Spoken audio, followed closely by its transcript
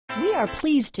We are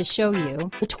pleased to show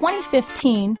you the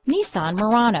 2015 Nissan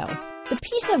Murano. The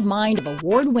peace of mind of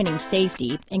award-winning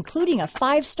safety, including a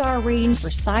 5-star rating for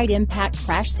side impact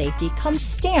crash safety, comes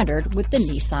standard with the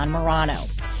Nissan Murano.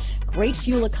 Great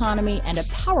fuel economy and a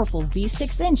powerful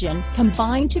V6 engine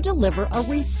combine to deliver a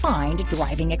refined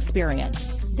driving experience.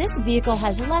 This vehicle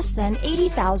has less than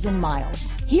 80,000 miles.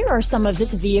 Here are some of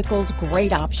this vehicle's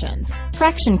great options: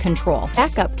 traction control,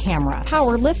 backup camera,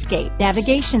 power liftgate,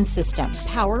 navigation system,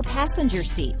 power passenger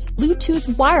seat,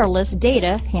 Bluetooth wireless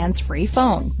data, hands-free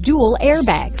phone, dual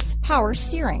airbags, power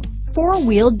steering,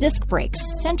 4-wheel disc brakes,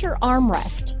 center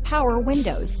armrest, power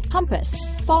windows, compass,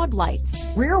 fog lights,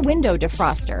 rear window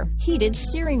defroster, heated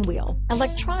steering wheel,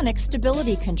 electronic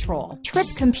stability control, trip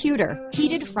computer,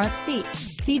 heated front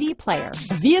seats, CD player.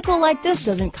 A vehicle like this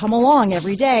doesn't come along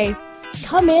every day.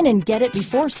 Come in and get it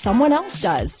before someone else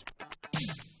does.